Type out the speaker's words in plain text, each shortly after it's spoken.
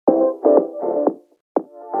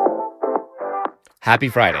Happy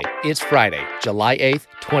Friday. It's Friday, July 8th,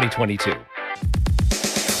 2022.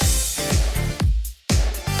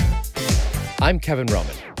 I'm Kevin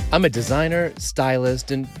Roman. I'm a designer,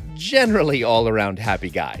 stylist, and generally all-around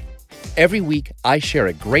happy guy. Every week, I share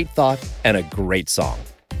a great thought and a great song.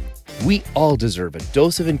 We all deserve a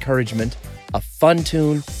dose of encouragement, a fun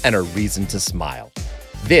tune, and a reason to smile.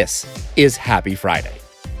 This is Happy Friday.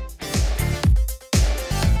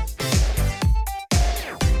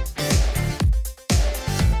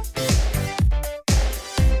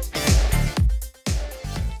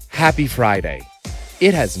 Happy Friday.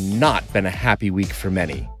 It has not been a happy week for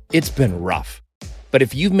many. It's been rough. But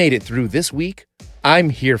if you've made it through this week,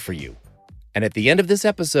 I'm here for you. And at the end of this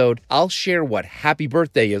episode, I'll share what happy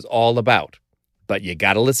birthday is all about. But you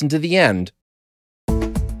gotta listen to the end.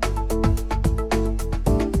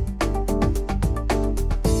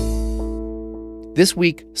 This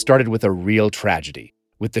week started with a real tragedy,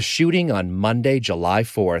 with the shooting on Monday, July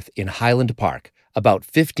 4th in Highland Park, about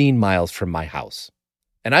 15 miles from my house.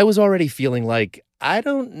 And I was already feeling like, I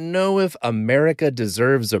don't know if America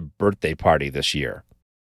deserves a birthday party this year.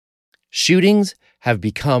 Shootings have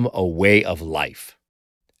become a way of life.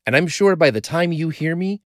 And I'm sure by the time you hear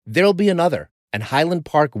me, there'll be another, and Highland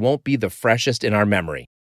Park won't be the freshest in our memory.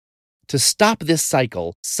 To stop this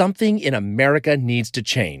cycle, something in America needs to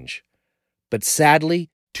change. But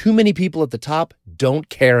sadly, too many people at the top don't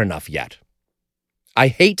care enough yet. I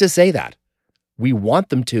hate to say that. We want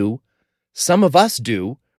them to. Some of us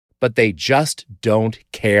do, but they just don't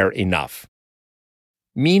care enough.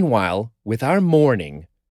 Meanwhile, with our mourning,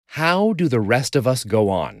 how do the rest of us go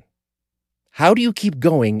on? How do you keep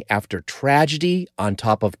going after tragedy on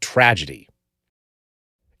top of tragedy?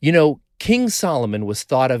 You know, King Solomon was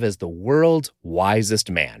thought of as the world's wisest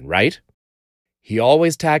man, right? He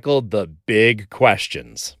always tackled the big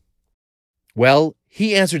questions. Well,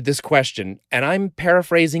 he answered this question, and I'm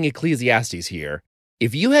paraphrasing Ecclesiastes here.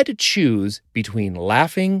 If you had to choose between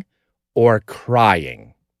laughing or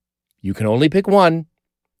crying, you can only pick one.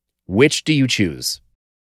 Which do you choose?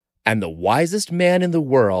 And the wisest man in the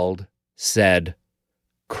world said,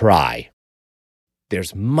 cry.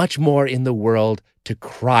 There's much more in the world to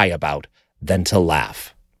cry about than to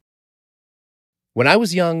laugh. When I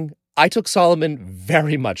was young, I took Solomon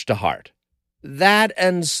very much to heart. That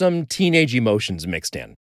and some teenage emotions mixed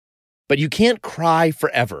in. But you can't cry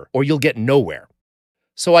forever or you'll get nowhere.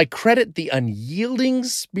 So I credit the unyielding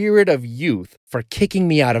spirit of youth for kicking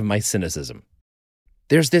me out of my cynicism.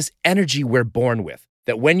 There's this energy we're born with,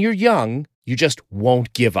 that when you're young, you just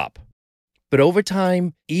won't give up. But over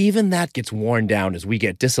time, even that gets worn down as we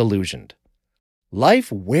get disillusioned.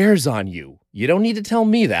 Life wears on you. You don't need to tell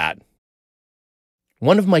me that.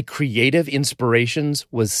 One of my creative inspirations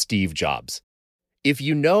was Steve Jobs. If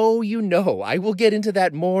you know, you know. I will get into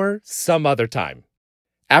that more some other time.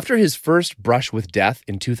 After his first brush with death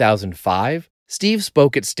in 2005, Steve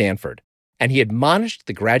spoke at Stanford, and he admonished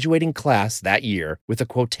the graduating class that year with a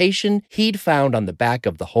quotation he'd found on the back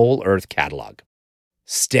of the Whole Earth catalog.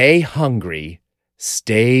 Stay hungry,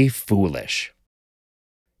 stay foolish.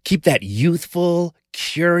 Keep that youthful,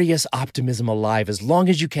 curious optimism alive as long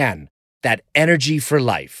as you can, that energy for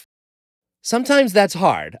life. Sometimes that's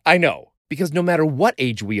hard, I know, because no matter what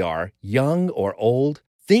age we are, young or old,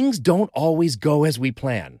 things don't always go as we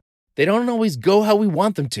plan. They don't always go how we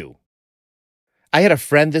want them to. I had a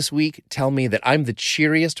friend this week tell me that I'm the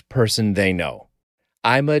cheeriest person they know.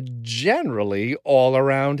 I'm a generally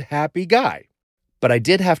all-around happy guy. But I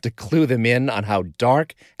did have to clue them in on how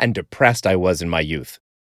dark and depressed I was in my youth.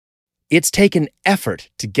 It's taken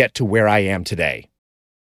effort to get to where I am today.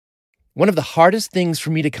 One of the hardest things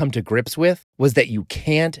for me to come to grips with was that you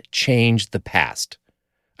can't change the past.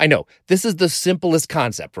 I know, this is the simplest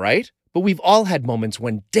concept, right? But we've all had moments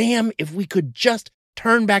when, damn, if we could just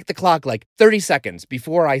turn back the clock like 30 seconds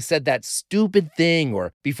before I said that stupid thing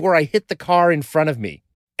or before I hit the car in front of me.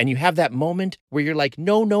 And you have that moment where you're like,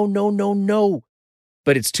 no, no, no, no, no.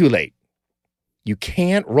 But it's too late. You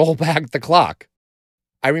can't roll back the clock.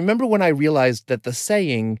 I remember when I realized that the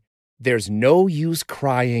saying, there's no use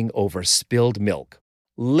crying over spilled milk,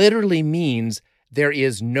 literally means there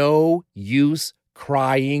is no use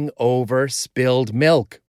crying over spilled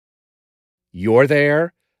milk. You're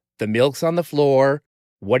there, the milk's on the floor,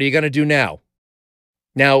 what are you going to do now?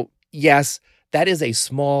 Now, yes, that is a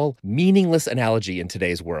small, meaningless analogy in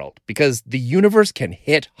today's world because the universe can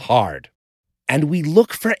hit hard and we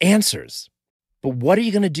look for answers. But what are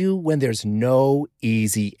you going to do when there's no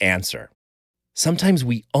easy answer? Sometimes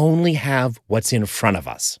we only have what's in front of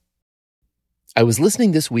us. I was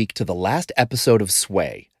listening this week to the last episode of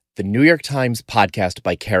Sway, the New York Times podcast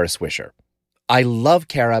by Kara Swisher. I love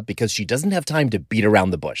Kara because she doesn't have time to beat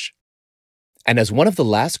around the bush. And as one of the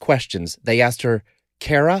last questions, they asked her,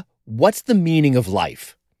 Kara, what's the meaning of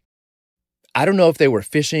life? I don't know if they were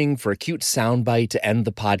fishing for a cute soundbite to end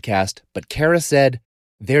the podcast, but Kara said,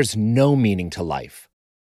 there's no meaning to life.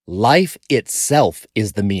 Life itself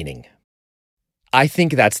is the meaning. I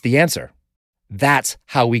think that's the answer. That's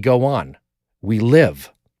how we go on. We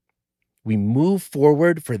live. We move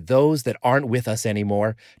forward for those that aren't with us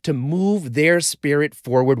anymore to move their spirit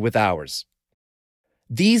forward with ours.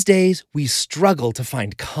 These days, we struggle to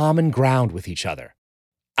find common ground with each other.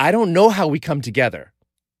 I don't know how we come together,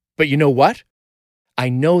 but you know what? I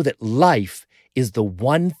know that life is the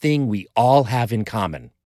one thing we all have in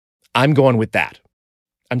common. I'm going with that.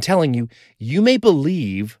 I'm telling you, you may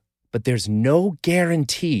believe, but there's no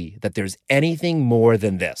guarantee that there's anything more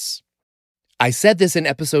than this. I said this in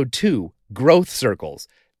episode 2, Growth Circles,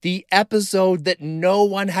 the episode that no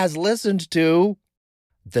one has listened to.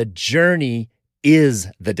 The journey is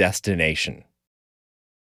the destination.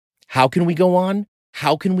 How can we go on?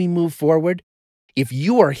 How can we move forward? If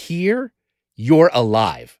you are here, you're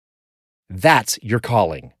alive. That's your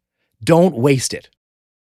calling. Don't waste it.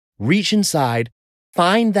 Reach inside,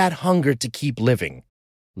 find that hunger to keep living.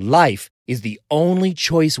 Life is the only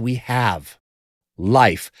choice we have.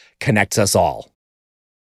 Life connects us all.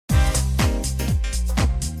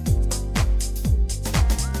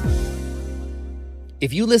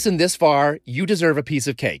 If you listen this far, you deserve a piece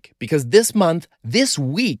of cake because this month, this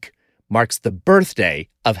week, marks the birthday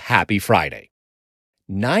of Happy Friday.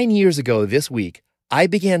 9 years ago this week, I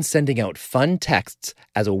began sending out fun texts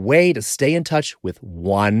as a way to stay in touch with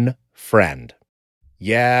one friend.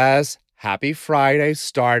 Yes, Happy Friday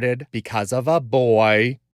started because of a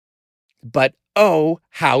boy. But oh,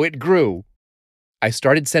 how it grew. I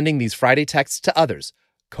started sending these Friday texts to others,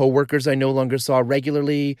 coworkers I no longer saw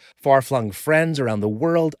regularly, far-flung friends around the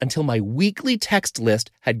world, until my weekly text list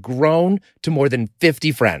had grown to more than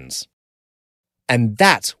 50 friends. And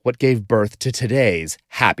that's what gave birth to today's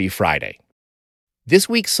Happy Friday. This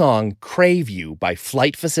week's song, Crave You by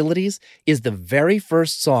Flight Facilities, is the very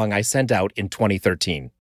first song I sent out in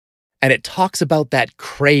 2013. And it talks about that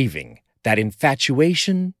craving, that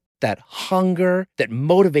infatuation, that hunger that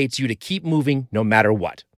motivates you to keep moving no matter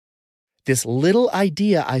what. This little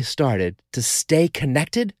idea I started to stay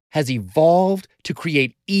connected has evolved to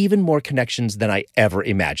create even more connections than I ever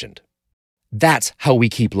imagined. That's how we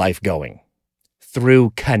keep life going.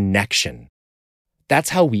 Through connection. That's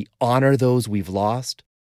how we honor those we've lost,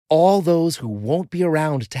 all those who won't be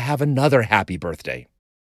around to have another happy birthday.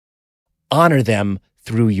 Honor them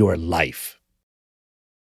through your life.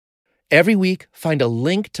 Every week, find a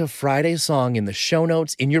link to Friday's song in the show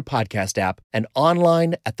notes in your podcast app and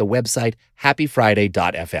online at the website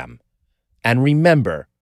happyfriday.fm. And remember,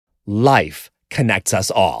 life connects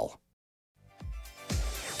us all.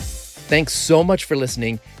 Thanks so much for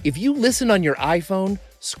listening. If you listen on your iPhone,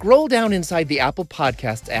 scroll down inside the Apple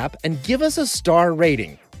Podcasts app and give us a star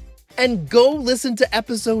rating. And go listen to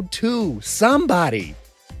episode 2, somebody.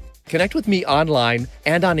 Connect with me online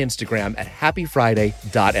and on Instagram at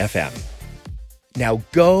happyfriday.fm. Now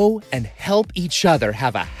go and help each other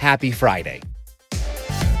have a happy Friday.